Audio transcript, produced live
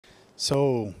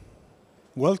So,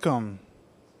 welcome.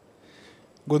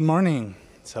 Good morning.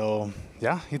 So,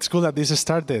 yeah, it's cool that this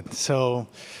started. So,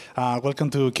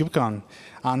 welcome to KubeCon.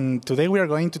 And today we are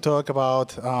going to talk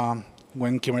about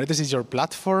when Kubernetes is your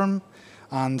platform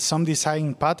and some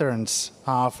design patterns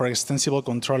for extensible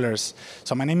controllers.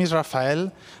 So my name is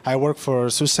Rafael. I work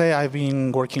for SUSE. I've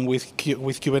been working with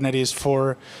Kubernetes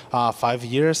for 5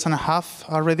 years and a half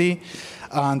already.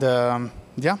 And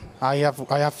yeah, I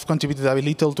have contributed a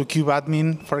little to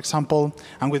kubeadmin, for example.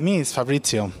 And with me is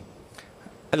Fabrizio.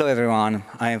 Hello, everyone.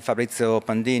 I am Fabrizio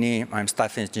Pandini. I'm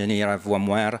staff engineer at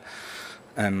VMware,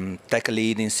 tech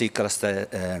lead in C cluster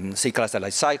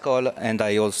lifecycle, and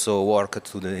I also work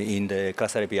in the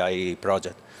Cluster API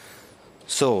project.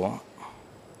 So,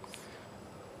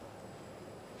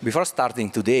 before starting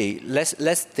today,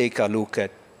 let's take a look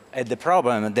at the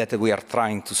problem that we are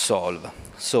trying to solve.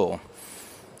 So,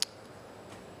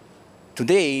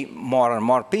 today, more and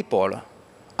more people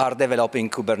are developing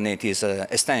Kubernetes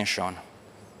extension.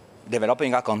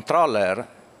 Developing a controller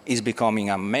is becoming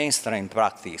a mainstream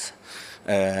practice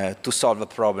to solve a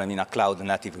problem in a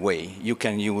cloud-native way. You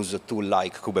can use a tool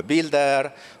like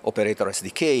KubeBuilder, Operator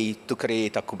SDK to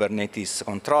create a Kubernetes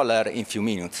controller in a few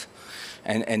minutes.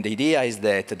 And the idea is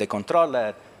that the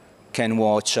controller can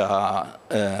watch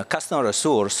a custom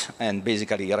resource and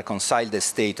basically reconcile the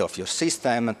state of your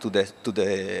system to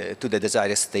the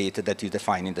desired state that you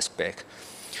define in the spec.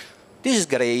 This is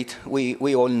great.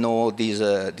 We all know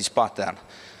this pattern.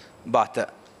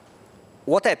 But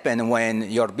what happened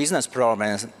when your business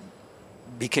problems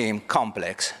became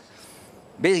complex?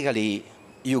 Basically,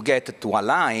 you get to a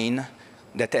line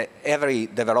that every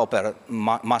developer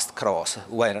must cross,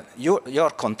 where your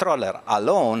controller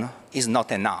alone is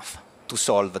not enough to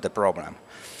solve the problem.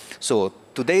 So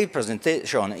today's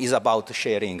presentation is about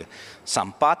sharing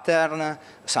some pattern,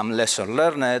 some lesson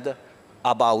learned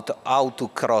about how to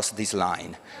cross this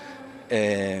line.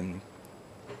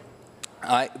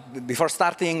 Before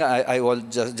starting, I will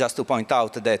just to point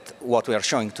out that what we are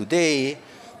showing today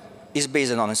is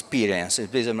based on experience. It's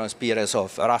based on experience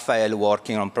of Rafael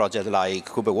working on projects like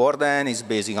Kubewarden. It's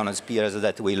based on experience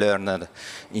that we learned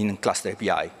in Cluster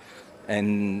API.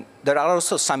 And there are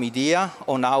also some ideas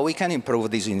on how we can improve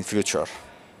this in the future.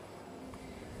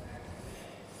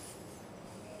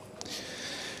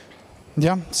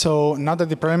 Yeah, so now that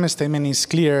the problem statement is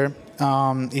clear,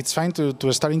 it's fine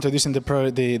to start introducing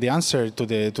the answer to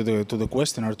the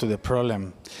question or to the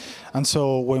problem. And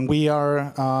so when we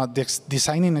are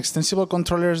designing extensible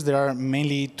controllers, there are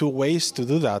mainly two ways to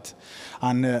do that.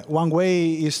 And one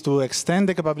way is to extend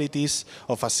the capabilities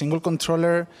of a single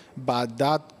controller, but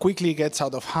that quickly gets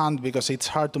out of hand because it's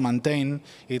hard to maintain.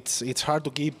 It's hard to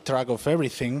keep track of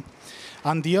everything.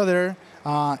 And the other,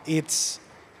 it's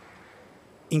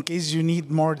in case you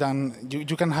need more than,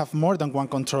 you can have more than one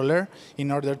controller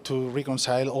in order to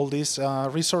reconcile all these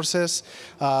resources,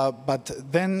 but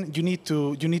then you need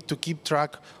to keep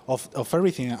track of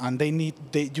everything, and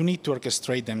you need to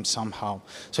orchestrate them somehow.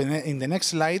 So in the next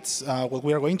slides, what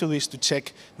we are going to do is to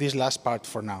check this last part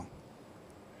for now.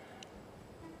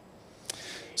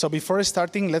 So before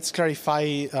starting, let's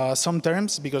clarify some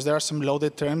terms, because there are some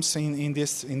loaded terms in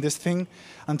this thing.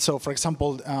 And so, for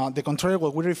example, the controller,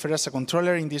 what we refer as a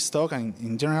controller in this talk and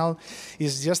in general,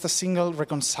 is just a single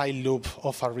reconcile loop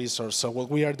of a resource. So what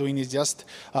we are doing is just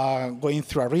going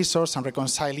through a resource and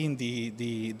reconciling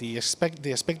the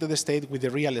expected state with the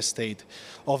real state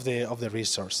of the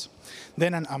resource.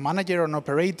 Then a manager or an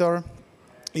operator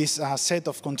is a set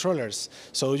of controllers.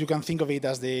 So you can think of it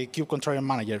as the kube controller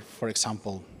manager, for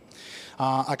example.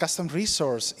 A custom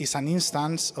resource is an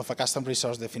instance of a custom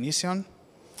resource definition.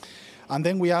 And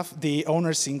then we have the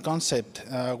owner's in concept,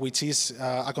 which is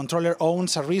a controller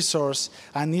owns a resource,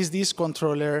 and is this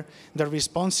controller the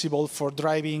responsible for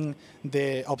driving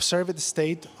the observed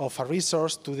state of a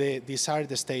resource to the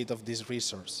desired state of this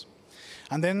resource.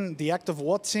 And then the act of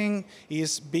watching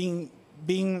is being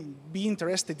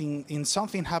interested in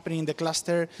something happening in the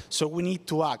cluster, so we need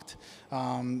to act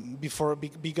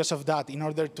because of that, in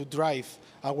order to drive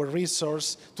our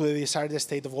resource to the desired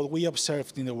state of what we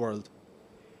observed in the world.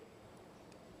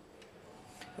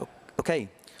 Okay,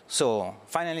 so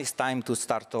finally it's time to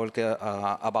start talking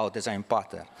about design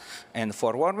pattern. And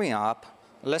for warming up,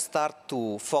 let's start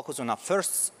to focus on a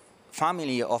first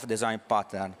family of design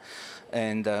pattern.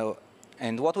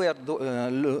 And what we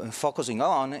are focusing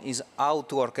on is how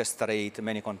to orchestrate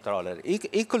many controllers.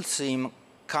 It could seem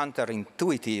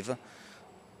counterintuitive,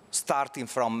 starting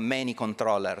from many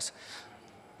controllers.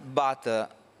 But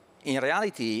in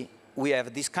reality, we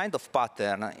have this kind of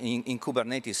pattern in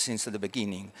Kubernetes since the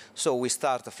beginning. So we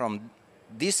start from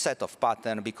this set of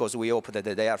patterns because we hope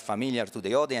that they are familiar to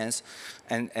the audience,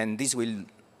 and this will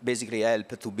basically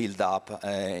help to build up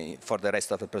for the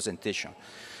rest of the presentation.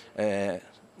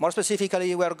 More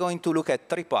specifically, we are going to look at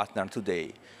 3 patterns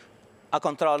today.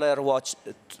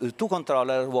 Two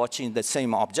controllers watching the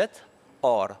same object,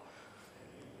 or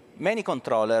many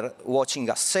controllers watching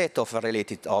a set of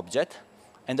related objects,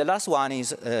 and the last one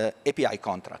is API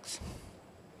contracts.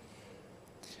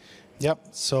 Yeah.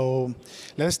 So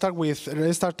let's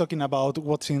start talking about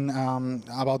what's in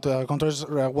controllers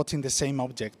what's in the same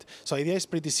object. So the idea is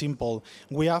pretty simple.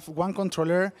 We have one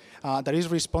controller that is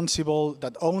responsible,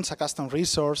 that owns a custom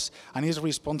resource and is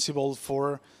responsible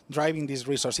for driving this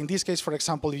resource. In this case, for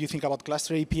example, if you think about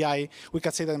Cluster API, we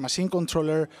could say that the machine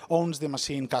controller owns the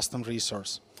machine custom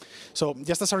resource. So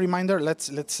just as a reminder,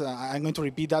 I'm going to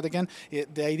repeat that again.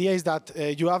 The idea is that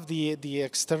you have the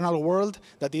external world,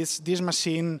 that is this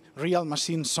machine, real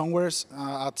machine somewhere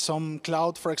at some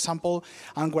cloud, for example.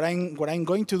 And what I'm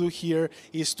going to do here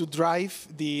is to drive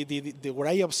what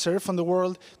I observe on the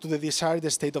world to the desired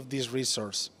state of this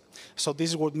resource. So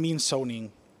this is what means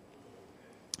zoning.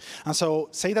 And so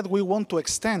say that we want to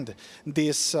extend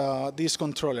this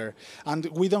controller, and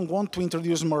we don't want to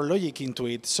introduce more logic into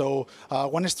it. So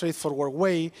one straightforward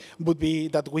way would be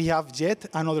that we have yet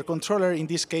another controller. In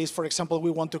this case, for example,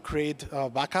 we want to create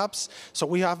backups. So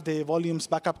we have the volumes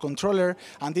backup controller,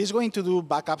 and this is going to do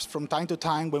backups from time to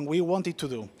time when we want it to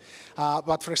do.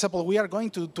 But for example, we are going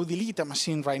to delete a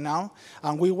machine right now,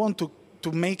 and we want to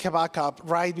make a backup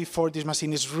right before this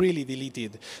machine is really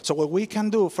deleted. So what we can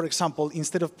do, for example,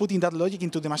 instead of putting that logic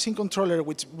into the machine controller,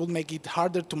 which will make it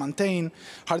harder to maintain,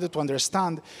 harder to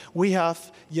understand, we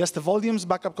have just a volumes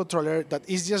backup controller that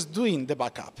is just doing the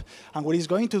backup. And what it's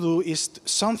going to do is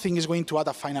something is going to add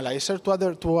a finalizer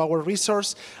to our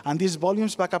resource, and this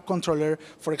volumes backup controller,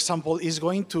 for example, is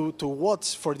going to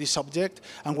watch for this object,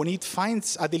 and when it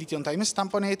finds a delete on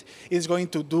timestamp on it, it's going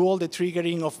to do all the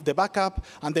triggering of the backup,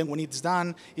 and then when it's done,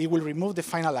 it will remove the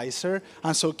finalizer,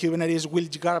 and so Kubernetes will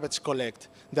garbage collect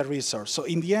the resource. So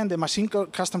in the end, the machine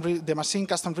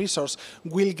custom resource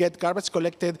will get garbage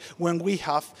collected when we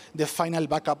have the final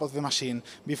backup of the machine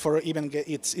before even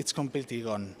it's completely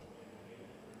gone.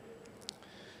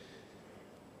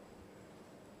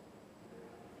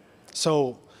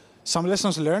 So some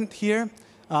lessons learned here.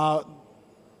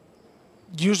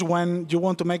 Use when you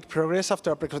want to make progress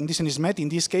after a precondition is met. In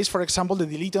this case, for example, the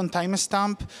delete on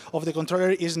timestamp of the controller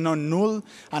is non-null,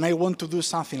 and I want to do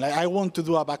something, like I want to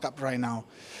do a backup right now.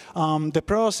 The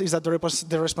pros is that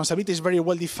the responsibility is very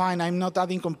well defined. I'm not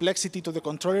adding complexity to the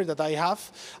controller that I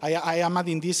have. I am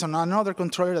adding this on another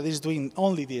controller that is doing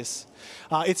only this.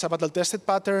 It's a battle-tested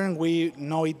pattern. We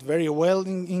know it very well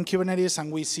in Kubernetes,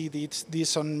 and we see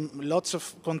this on lots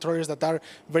of controllers that are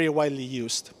very widely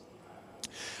used.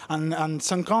 And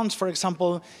some cons, for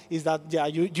example, is that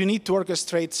you need to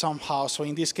orchestrate somehow. So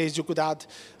in this case, you could add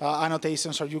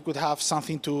annotations, or you could have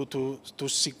something to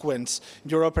sequence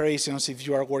your operations if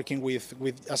you are working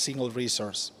with a single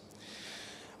resource.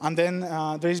 And then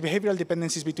there is behavioral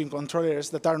dependencies between controllers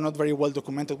that are not very well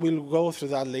documented. We'll go through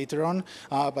that later on.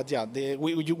 But yeah,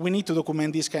 we need to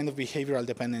document these kind of behavioral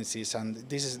dependencies, and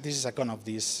this is a con of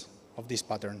this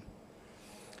pattern.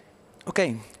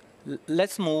 Okay.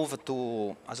 Let's move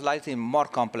to a slightly more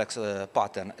complex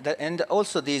pattern. And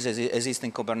also this exists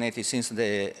in Kubernetes since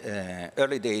the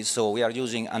early days, so we are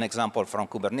using an example from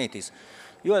Kubernetes.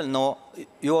 You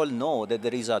all know that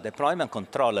there is a deployment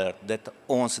controller that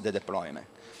owns the deployment.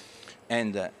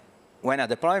 And when a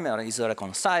deployment is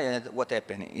reconciled, what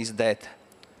happens is that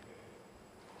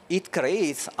it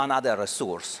creates another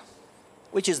resource,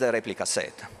 which is the replica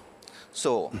set.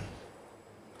 So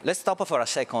let's stop for a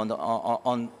second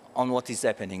on what is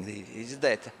happening. Is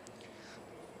that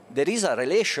there is a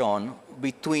relation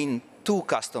between two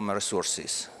customer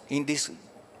resources.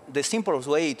 The simplest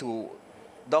way to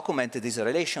document this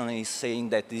relation is saying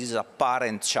that this is a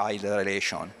parent-child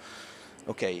relation.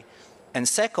 Okay. And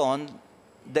second,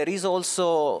 there is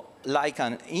also like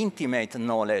an intimate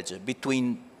knowledge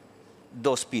between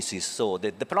those pieces. So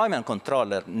the deployment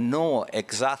controller knows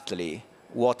exactly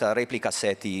what a replica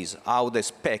set is, how the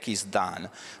spec is done,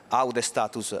 how the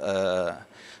status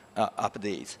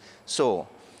updates. So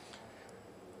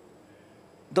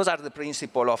those are the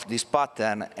principles of this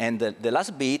pattern. And the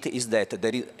last bit is that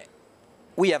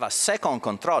we have a second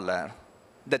controller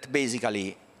that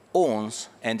basically owns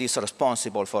and is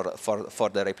responsible for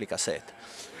the replica set.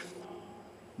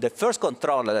 The first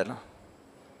controller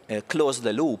closes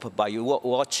the loop by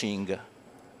watching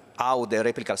how the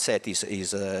replica set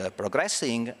is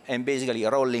progressing and basically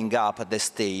rolling up the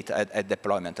state at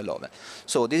deployment level.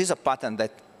 So this is a pattern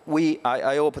that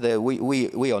I hope that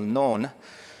we all know,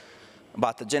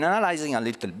 but generalizing a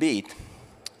little bit,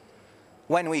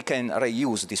 when we can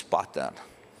reuse this pattern.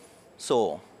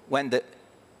 So when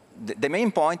the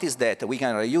main point is that we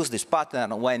can reuse this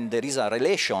pattern when there is a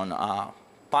relation, a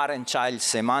parent-child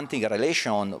semantic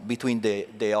relation between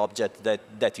the object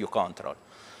that you control.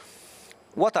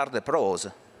 What are the pros?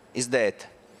 Is that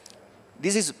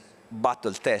this is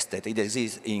battle tested. It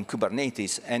exists in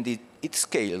Kubernetes, and it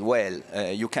scales well.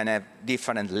 You can have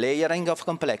different layering of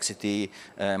complexity,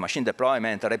 machine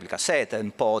deployment, replica set,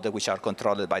 and pod, which are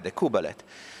controlled by the kubelet.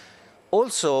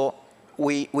 Also,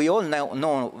 we all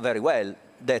know very well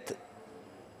that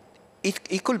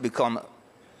it could become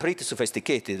pretty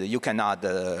sophisticated. You can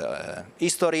add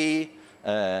history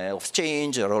of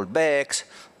change, rollbacks,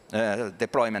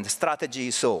 deployment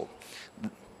strategy. So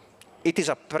it is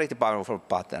a pretty powerful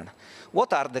pattern.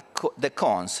 What are the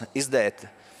cons? Is that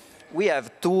we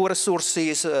have two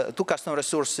resources, two custom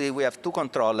resources, we have two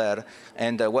controllers,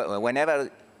 and whenever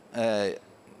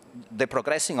the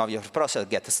progressing of your process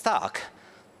gets stuck,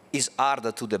 it's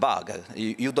hard to debug.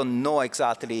 You don't know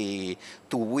exactly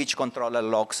to which controller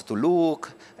logs to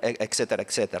look, et cetera,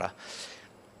 et cetera.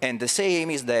 And the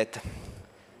same is that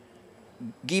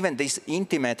given this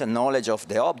intimate knowledge of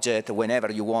the object,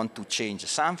 whenever you want to change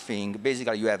something,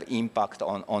 basically you have impact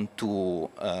on two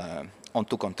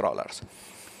controllers.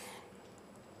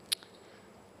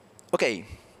 OK.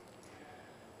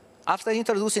 After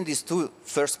introducing these two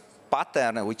first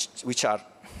patterns, which are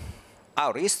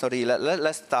our history,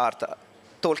 let's start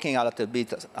talking a little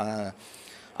bit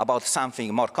about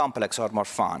something more complex or more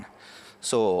fun.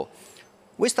 So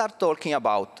we start talking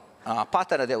about a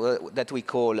pattern that we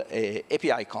call a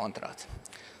API contract.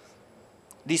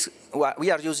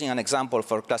 We are using an example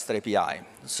for Cluster API.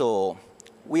 So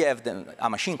we have a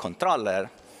machine controller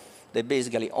that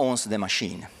basically owns the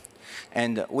machine.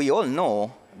 And we all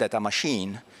know that a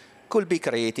machine could be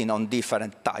created on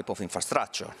different type of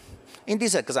infrastructure. In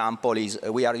this example,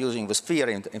 we are using the Sphere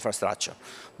infrastructure.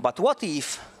 But what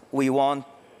if we want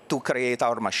to create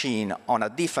our machine on a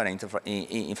different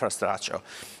infrastructure,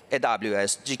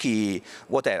 AWS, GKE,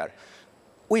 whatever?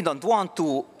 We don't want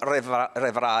to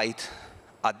rewrite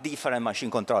a different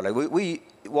machine controller. We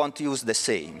want to use the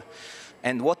same.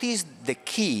 And what is the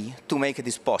key to make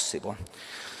this possible?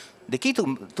 The key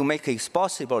to make this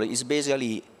possible is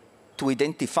basically to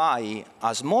identify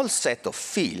a small set of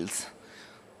fields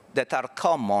that are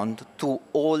common to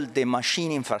all the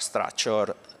machine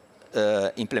infrastructure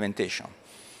implementation.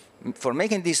 For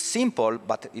making this simple,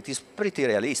 but it is pretty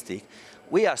realistic,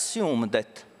 we assume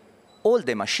that all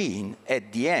the machine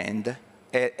at the end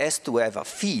has to have a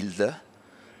field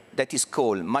that is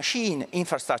called machine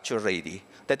infrastructure ready,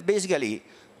 that basically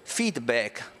feed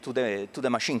back to the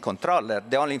machine controller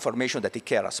the only information that it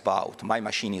cares about. My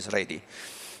machine is ready.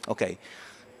 Okay.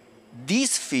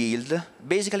 This field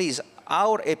basically is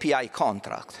our API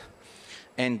contract.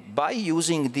 And by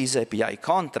using this API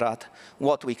contract,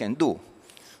 what we can do?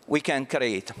 We can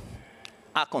create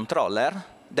a controller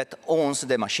that owns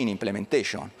the machine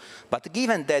implementation. But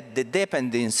given that the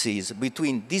dependencies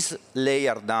between this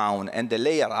layer down and the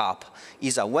layer up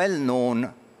is a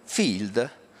well-known field,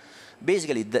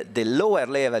 basically the lower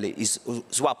level is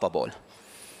swappable.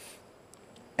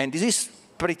 And this is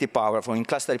pretty powerful. In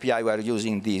Cluster API, we are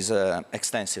using these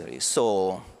extensively.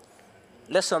 So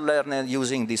lesson learned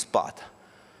using this path.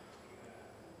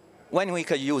 When we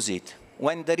can use it,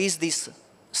 when there is this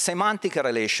semantic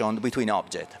relation between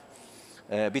objects,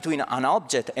 between an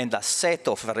object and a set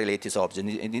of related objects.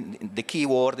 The key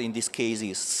word in this case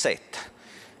is set.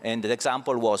 And the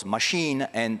example was machine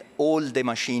and all the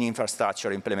machine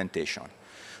infrastructure implementation.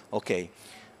 Okay.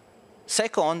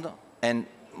 Second, and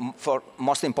for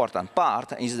most important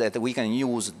part, is that we can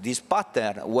use this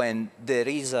pattern when there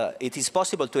is it is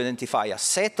possible to identify a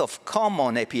set of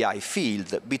common API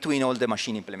fields between all the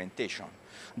machine implementation.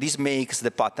 This makes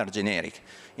the pattern generic.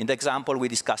 In the example, we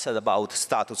discussed about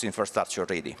status infrastructure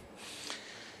ready.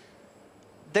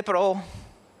 The pro,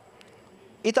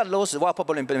 it allows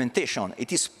swappable implementation.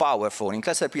 It is powerful. In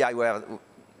Cluster API, we have,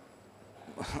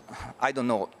 I don't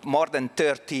know, more than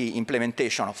 30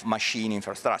 implementation of machine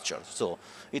infrastructure. So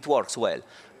it works well.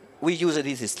 We use it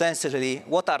extensively.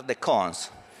 What are the cons?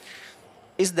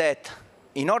 Is that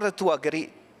in order to agree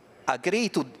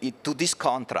to this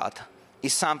contract,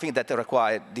 is something that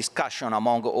requires discussion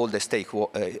among all the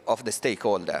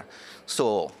stakeholders.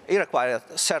 So it requires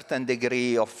a certain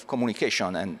degree of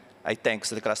communication, and I thank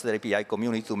the Cluster API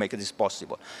community to make this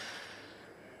possible.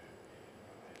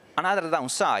 Another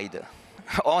downside,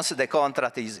 once the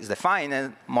contract is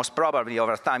defined, most probably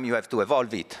over time you have to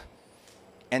evolve it.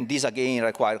 And this, again,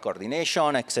 requires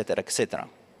coordination, et cetera, et cetera.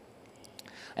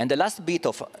 And the last bit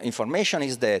of information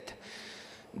is that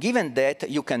given that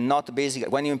you cannot basically,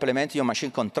 when you implement your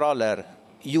machine controller,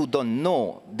 you don't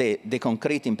know the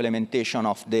concrete implementation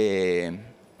of the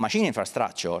machine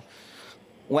infrastructure.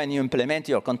 When you implement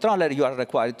your controller, you are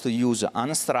required to use an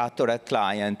unstructured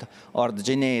client or the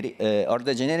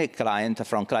generic client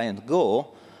from client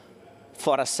Go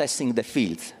for assessing the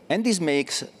fields. And this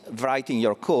makes writing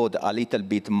your code a little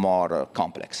bit more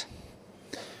complex.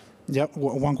 Yeah,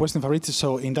 one question, Fabrizio.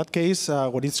 So in that case,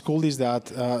 what is cool is that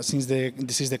since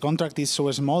the contract is so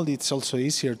small, it's also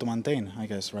easier to maintain, I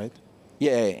guess, right?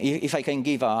 Yeah, if I can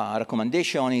give a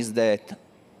recommendation is that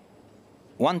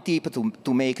one tip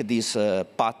to make this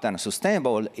pattern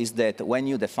sustainable is that when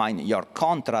you define your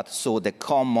contract, so the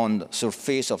common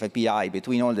surface of API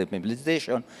between all the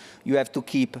implementation, you have to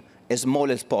keep as small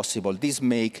as possible. This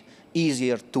makes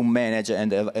easier to manage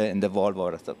and evolve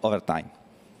over time.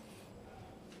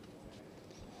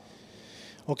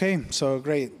 Okay, so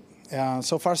great.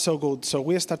 So far, so good. So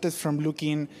we started from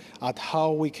looking at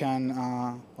how we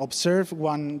can observe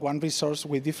one resource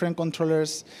with different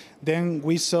controllers. Then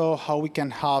we saw how we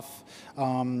can have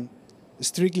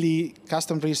strictly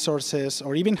custom resources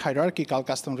or even hierarchical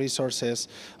custom resources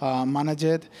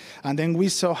managed. And then we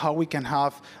saw how we can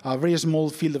have a very small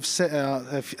field of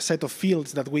set of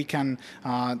fields that we can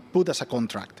put as a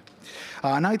contract.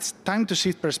 Now it's time to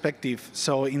shift perspective.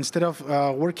 So instead of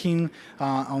working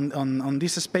on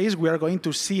this space, we are going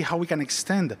to see how we can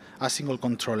extend a single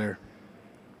controller.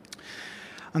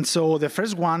 And so the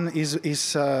first one is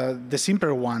the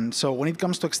simpler one. So when it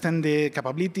comes to extend the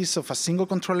capabilities of a single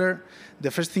controller,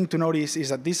 the first thing to notice is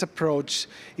that this approach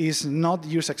is not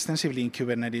used extensively in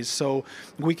Kubernetes. So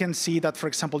we can see that, for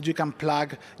example, you can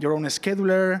plug your own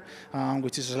scheduler,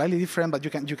 which is slightly different, but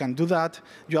you can do that.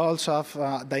 You also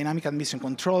have dynamic admission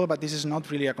control, but this is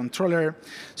not really a controller.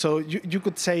 So you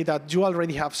could say that you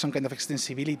already have some kind of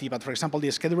extensibility, but for example, the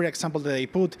scheduler example that I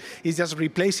put is just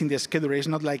replacing the scheduler. It's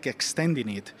not like extending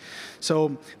it.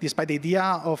 So despite the idea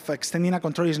of extending a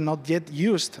controller is not yet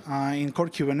used in core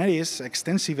Kubernetes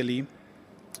extensively,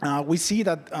 we see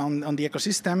that on the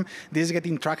ecosystem, this is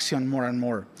getting traction more and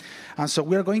more. And so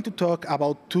we are going to talk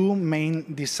about two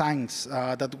main designs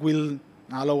that will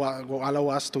allow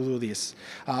us to do this.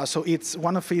 So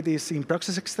one of it is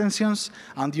in-process extensions,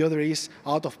 and the other is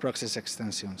out-of-process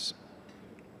extensions.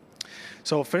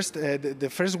 So first, the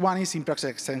first one is in-process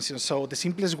extension. So the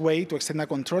simplest way to extend a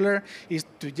controller is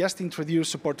to just introduce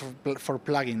support for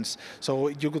plugins. So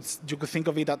you could think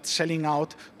of it as selling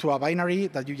out to a binary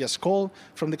that you just call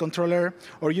from the controller,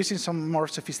 or using some more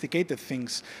sophisticated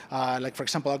things, like, for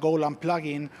example, a Golang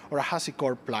plugin or a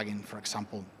HashiCorp plugin, for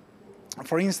example.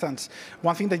 For instance,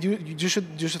 one thing that you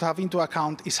should have into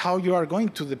account is how you are going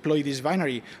to deploy this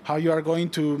binary, how you are going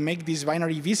to make this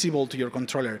binary visible to your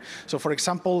controller. So for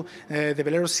example, the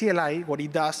Velero CLI, what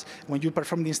it does, when you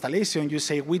perform the installation, you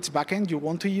say which backend you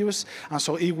want to use, and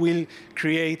so it will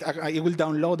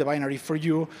download the binary for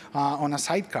you on a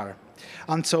sidecar.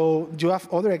 And so you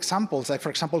have other examples, like,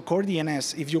 for example, core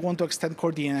DNS. If you want to extend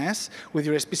core DNS with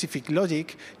your specific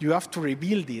logic, you have to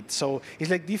rebuild it. So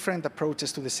it's like different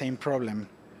approaches to the same problem.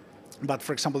 But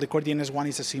for example, the core DNS one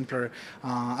is a simpler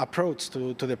approach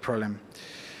to the problem.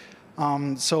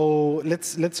 So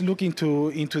let's look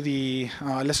into the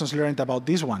lessons learned about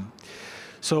this one.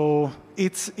 So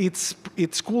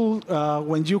it's cool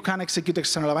when you can execute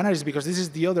external binaries, because this is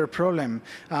the other problem.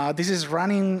 This is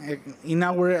running in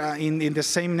the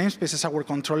same namespace as our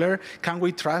controller. Can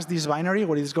we trust this binary,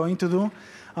 what it's going to do?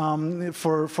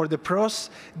 For the pros,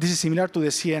 this is similar to the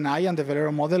CNI and the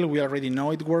Velero model. We already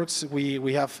know it works.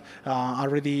 We have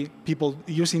already people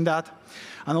using that.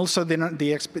 And also,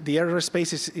 the error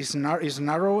space is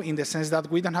narrow in the sense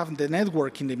that we don't have the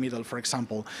network in the middle, for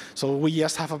example. So we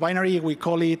just have a binary, we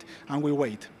call it, and we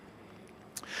wait.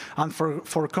 And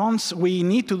for cons, we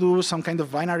need to do some kind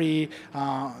of binary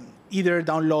either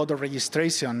download or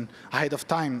registration ahead of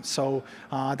time. So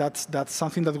that's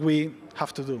something that we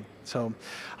have to do. So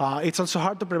it's also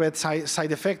hard to prevent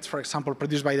side effects, for example,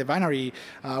 produced by the binary.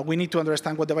 We need to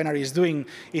understand what the binary is doing.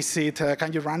 Is it,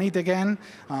 can you run it again?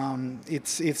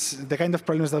 It's the kind of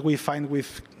problems that we find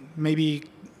with maybe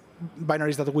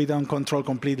binaries that we don't control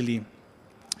completely.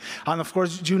 And of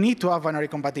course, you need to have binary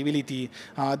compatibility.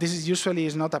 This is usually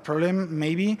is not a problem,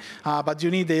 maybe, but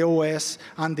you need the OS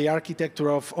and the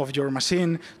architecture of your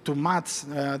machine to match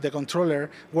the controller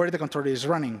where the controller is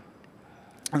running.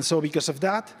 And so because of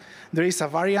that, there is a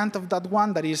variant of that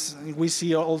one that is, we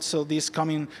see also this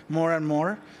coming more and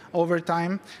more over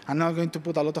time. I'm not going to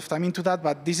put a lot of time into that,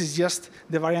 but this is just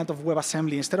the variant of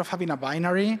WebAssembly. Instead of having a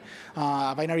binary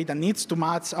that needs to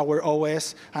match our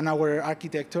OS and our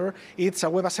architecture, it's a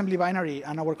WebAssembly binary,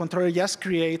 and our controller just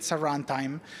creates a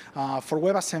runtime for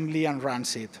WebAssembly and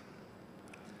runs it.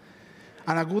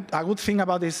 And a good thing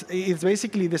about this, it's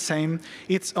basically the same.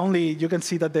 It's only, you can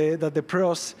see that the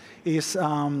pros is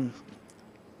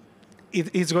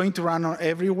it's going to run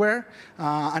everywhere,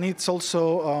 and it's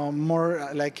also more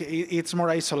like it's more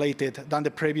isolated than the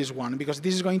previous one, because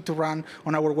this is going to run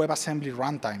on our WebAssembly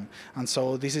runtime, and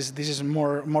so this is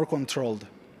more controlled.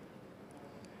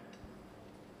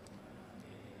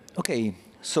 Okay,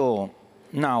 so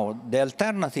now the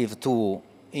alternative to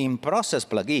in-process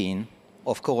plugin,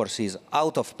 of course, is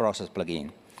out-of-process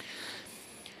plugin.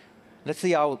 Let's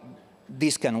see how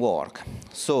this can work.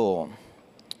 So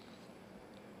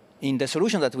in the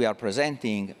solution that we are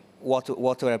presenting, what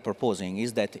we are proposing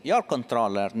is that your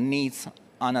controller needs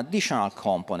an additional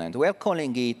component. We are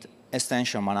calling it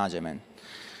extension management.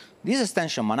 This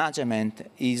extension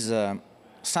management is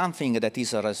something that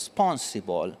is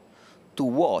responsible to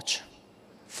watch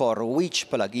for which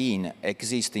plugin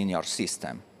exists in your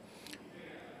system.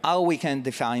 How we can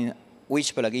define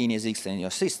which plugin exists in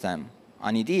your system?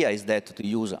 An idea is that to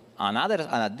use an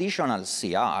additional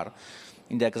CR.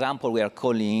 In the example, we are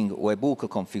calling webhook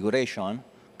configuration,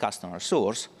 customer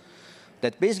source,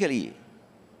 that basically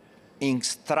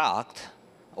instruct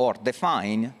or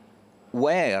define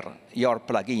where your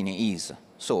plugin is.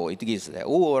 So it gives the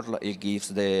URL, it gives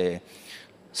the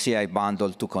CI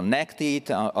bundle to connect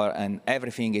it, and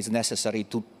everything is necessary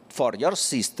for your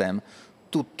system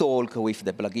to talk with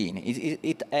the plugin.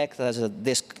 It acts as a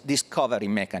discovery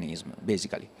mechanism,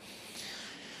 basically.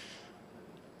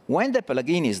 When the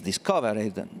plugin is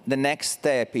discovered, the next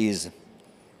step is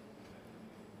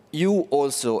you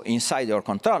also, inside your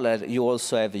controller, you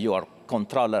also have your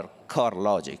controller core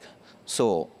logic.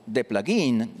 So the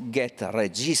plugin gets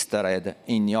registered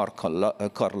in your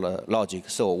core logic.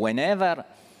 So whenever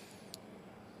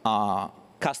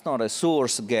customer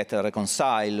resource get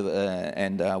reconciled,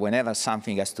 and whenever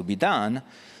something has to be done,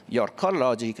 your core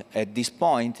logic at this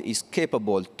point is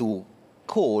capable to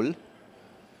call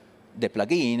the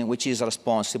plugin, which is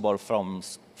responsible from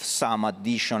some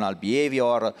additional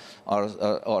behavior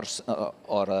or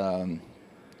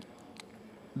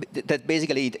that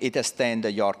basically it extends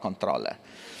your controller.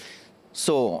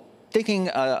 So taking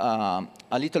a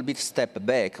little bit step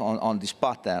back on this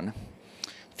pattern,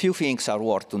 few things are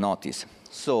worth to notice.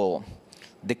 So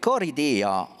the core idea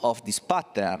of this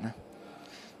pattern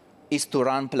is to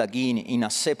run plugin in a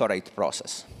separate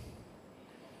process.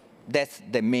 That's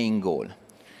the main goal.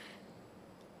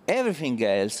 Everything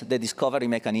else, the discovery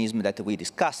mechanism that we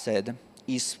discussed,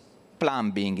 is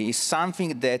plumbing, is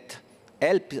something that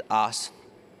helps us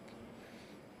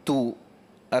to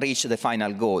reach the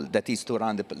final goal, that is to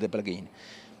run the plugin.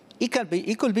 It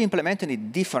could be implemented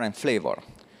in different flavor.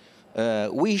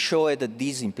 We showed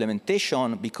this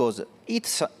implementation because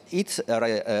it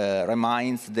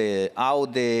reminds how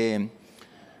the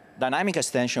dynamic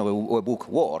extension of webhook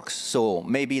works. So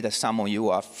maybe that some of you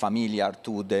are familiar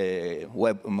to the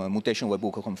mutation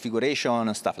webhook configuration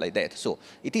and stuff like that. So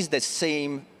it is the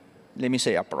same, let me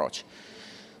say, approach.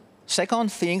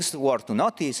 Second things worth to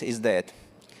notice is that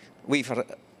with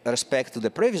respect to the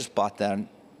previous pattern,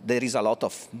 there is a lot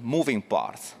of moving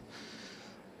parts.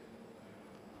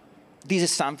 This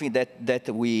is something that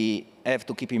we have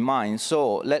to keep in mind.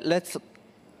 So let's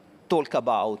talk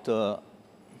about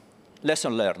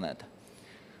lesson learned.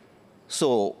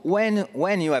 So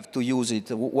when you have to use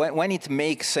it, when it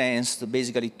makes sense to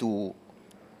basically to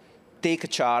take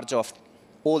charge of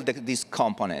all these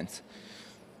components.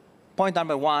 Point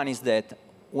number one is that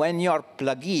when your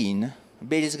plugin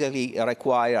basically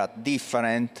requires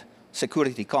different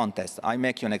security context. I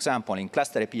make you an example. In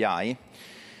Cluster API,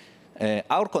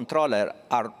 our controller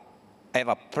have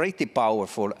a pretty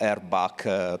powerful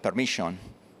airbag permission.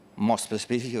 Most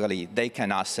specifically, they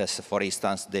can access, for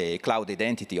instance, the cloud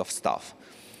identity of stuff.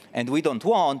 And we don't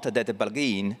want that the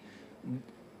plugin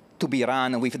to be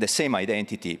run with the same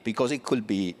identity, because it could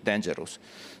be dangerous.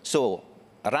 So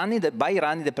by running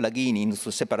the plugin into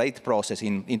a separate process,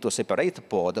 into a separate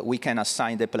pod, we can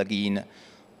assign the plugin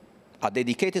a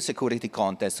dedicated security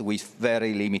context with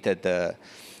very limited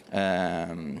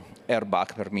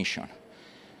airbag permission.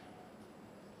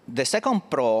 The second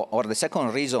pro, or the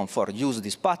second reason for use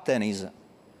this pattern is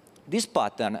this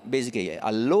pattern basically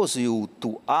allows you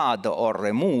to add or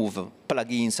remove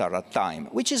plugins at a time,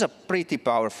 which is a pretty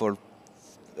powerful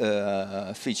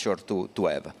feature to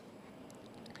have.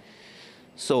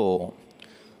 So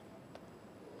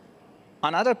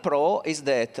another pro is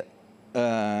that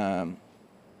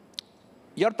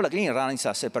your plugin runs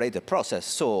a separated process.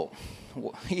 So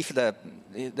if the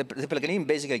plugin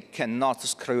basically cannot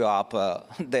screw up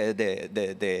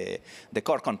the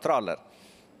core controller,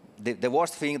 the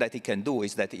worst thing that it can do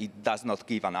is that it does not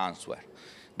give an answer.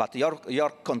 But your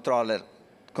controller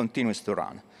continues to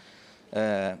run.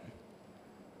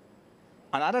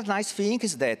 Another nice thing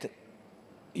is that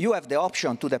you have the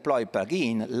option to deploy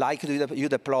plugin like you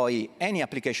deploy any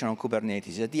application on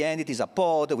Kubernetes. At the end, it is a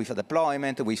pod with a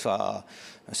deployment, with a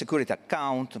security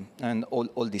account, and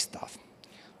all this stuff.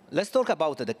 Let's talk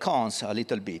about the cons a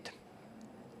little bit.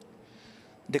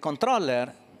 The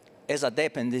controller has a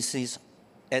dependencies,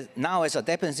 now has a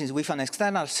dependencies with an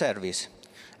external service.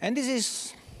 And this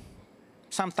is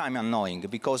sometimes annoying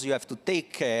because you have to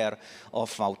take care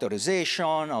of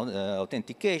authorization,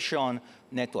 authentication,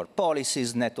 network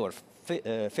policies, network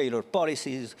failure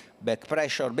policies, back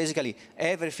pressure, basically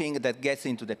everything that gets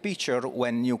into the picture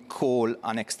when you call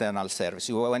an external service,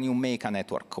 when you make a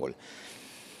network call.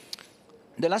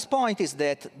 The last point is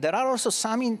that there are also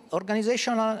some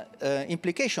organizational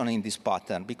implications in this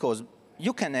pattern because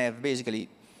you can have basically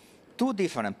two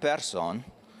different persons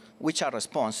which are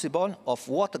responsible of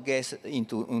what gets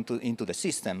into the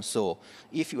system. So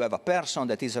if you have a person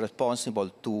that is responsible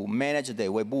to manage the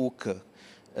webhook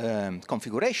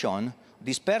configuration,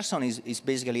 this person is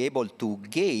basically able to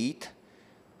gate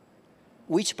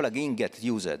which plugin gets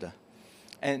used.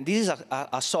 And this is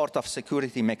a sort of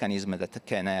security mechanism that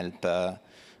can help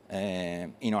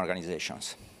in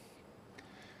organizations.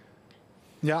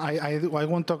 Yeah, I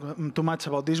won't talk too much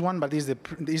about this one, but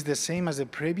it's the same as the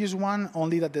previous one,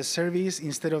 only that the service,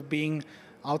 instead of being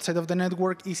outside of the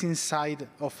network, is inside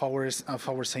of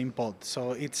our same pod.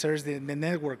 So it serves the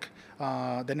network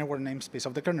namespace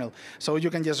of the kernel. So you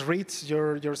can just read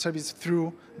your service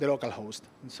through the local host.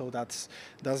 So that's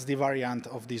the variant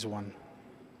of this one.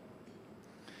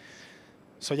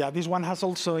 So yeah, this one has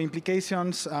also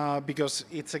implications because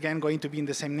it's, again, going to be in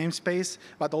the same namespace,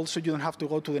 but also you don't have to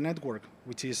go to the network,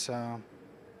 which is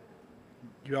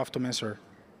you have to measure.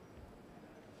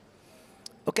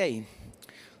 OK.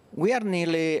 We are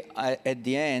nearly at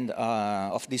the end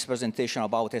of this presentation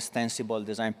about extensible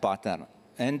design pattern.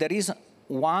 And there is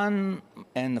one,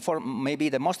 and for maybe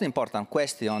the most important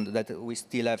question that we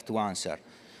still have to answer.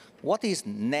 What is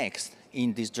next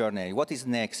in this journey? What is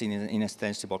next in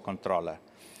extensible controller?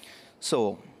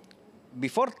 So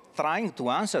before trying to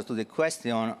answer to the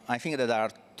question, I think that there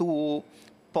are 2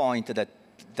 points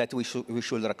that we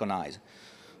should recognize.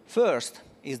 First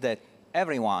is that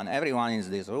everyone in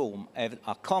this room have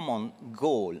a common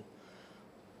goal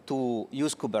to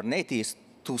use Kubernetes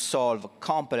to solve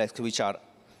complex, which are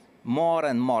more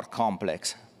and more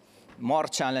complex, more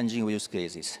challenging use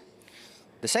cases.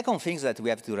 The second thing that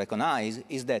we have to recognize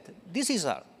is that this is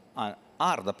a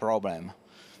hard problem.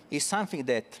 It's something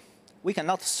that we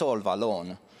cannot solve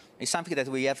alone. It's something that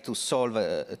we have to solve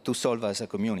as a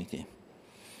community.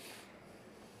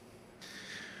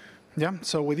 Yeah,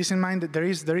 so with this in mind, there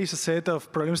is a set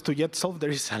of problems to yet solve. There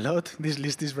is a lot. This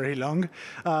list is very long.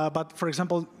 But for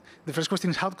example, the first question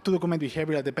is how to document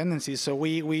behavioral dependencies. So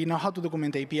we know how to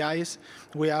document APIs.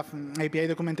 We have API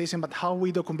documentation, but how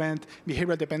we document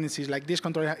behavioral dependencies, like this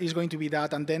controller is going to be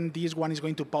that, and then this one is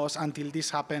going to pause until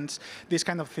this happens, this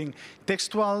kind of thing.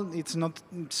 Textual, it's not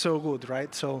so good,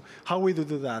 right? So how we do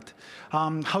that?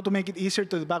 How to make it easier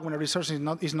to debug when a resource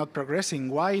is not progressing?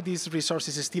 Why this resource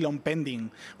is still on pending?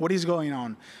 What is going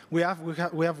on? We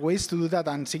have ways to do that,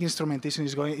 and SIG instrumentation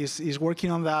is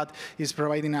working on that, is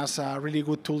providing us really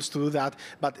good tools to do that,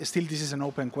 but still this is an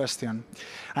open question.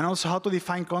 And also how to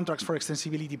define contracts for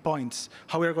extensibility points,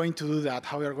 how we are going to do that,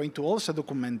 how we are going to also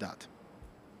document that.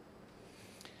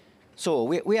 So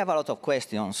we have a lot of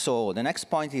questions. So the next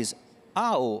point is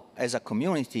how, as a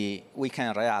community, we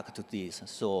can react to this.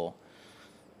 So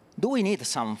do we need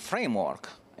some framework?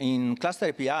 In Cluster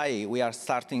API, we are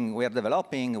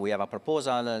developing, we have a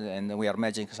proposal, and we are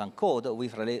merging some code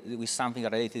with something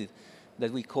related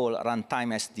that we call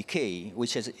runtime SDK,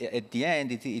 which is, at the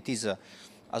end, it is a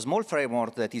small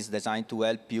framework that is designed to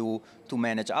help you to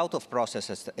manage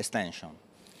out-of-process extension.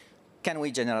 Can we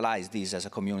generalize this as a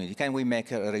community? Can we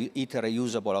make it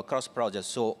reusable across projects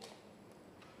so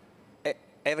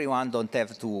everyone don't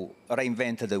have to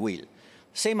reinvent the wheel?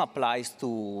 Same applies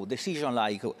to decisions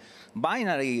like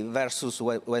binary versus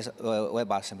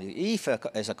WebAssembly. If,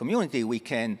 as a community, we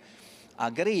can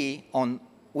agree on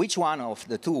which one of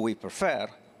the two we prefer,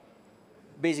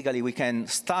 basically, we can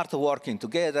start working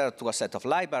together to a set of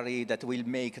library that will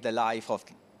make the life of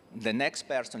the next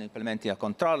person implementing a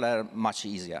controller much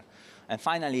easier. And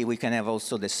finally, we can have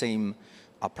also the same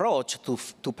approach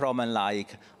to problem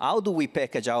like, how do we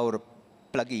package our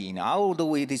plugin? How do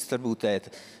we distribute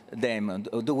them?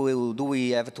 Do we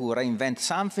have to reinvent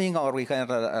something, or we can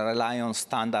rely on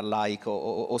standard like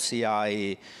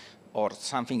OCI or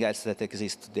something else that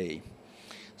exists today?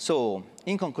 So,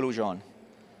 in conclusion,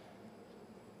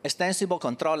 extensible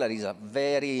controller is a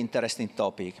very interesting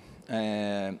topic.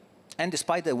 And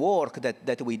despite the work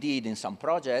that we did in some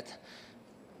projects,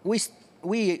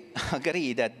 we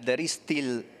agree that there is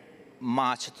still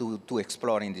much to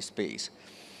explore in this space.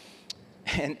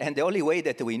 And the only way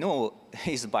that we know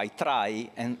is by try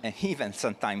and even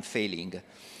sometimes failing.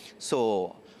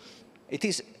 So it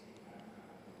is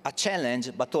a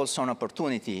challenge, but also an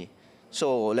opportunity.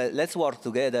 So let's work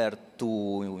together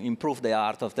to improve the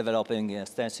art of developing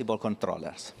extensible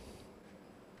controllers.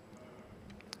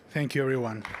 Thank you,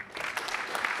 everyone.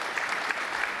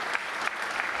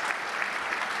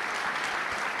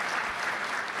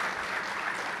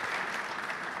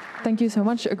 Thank you so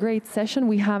much. A great session.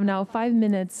 We have now 5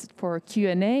 minutes for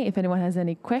Q&A. If anyone has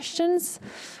any questions,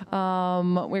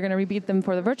 we're going to repeat them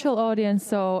for the virtual audience.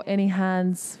 So any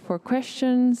hands for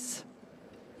questions?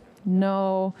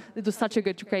 No. It was such a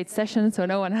great session, so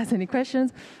no one has any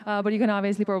questions. But you can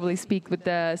obviously probably speak with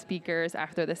the speakers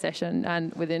after the session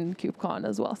and within KubeCon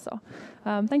as well. So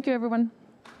thank you, everyone.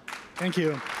 Thank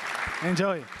you.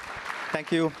 Enjoy.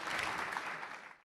 Thank you.